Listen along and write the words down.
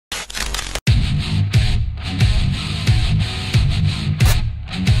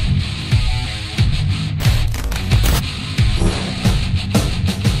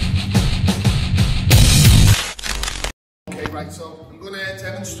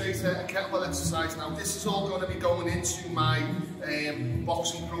demonstrate a kettlebell exercise now. This is all going to be going into my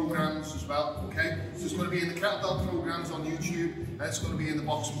boxing programs as well, okay? So it's going to be in the kettlebell programs on YouTube, and it's going to be in the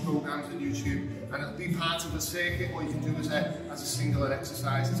boxing programs on YouTube, and it'll be part of a circuit, or you can do as a singular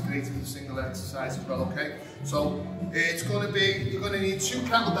exercise. It's great as a singular exercise as well, okay? So it's going to be, you're going to need 2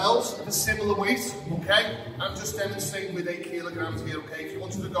 kettlebells of a similar weight, okay? I'm just demonstrating with 8 kilograms here, okay? If you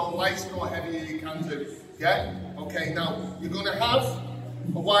wanted to go light or heavier, you can do, yeah? Okay, now you're going to have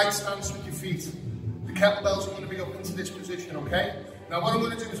a wide stance with your feet. The kettlebells are going to be up into this position, okay? Now what I'm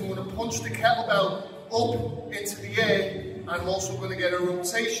going to do is I'm going to punch the kettlebell up into the air, and I'm also going to get a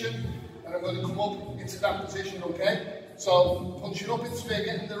rotation, and I'm going to come up into that position, okay? So punch it up into there,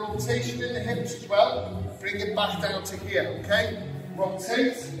 getting the rotation in the hips as well. Bring it back down to here, okay?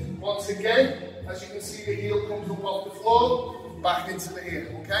 Rotate once again. As you can see, the heel comes up off the floor, back into the heel,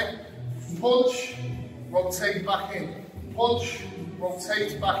 okay? Punch, rotate back in. Punch,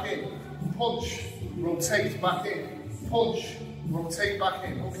 rotate back in. Punch, rotate back in. Punch, rotate back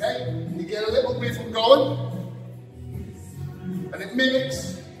in, okay? And you get a little rhythm going, and it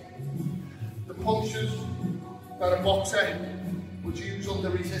mimics the punches that a boxer would use under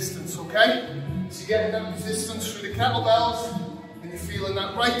resistance, okay? So you're getting that resistance through the kettlebells, and you're feeling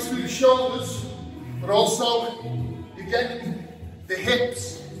that right through the shoulders, but also you're getting the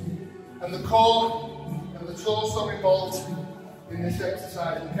hips and the core and the torso involved in this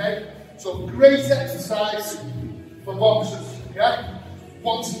exercise, okay? So great exercise for boxers, yeah?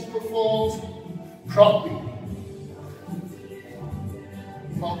 Once it's performed properly.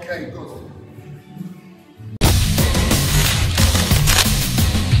 Okay, good.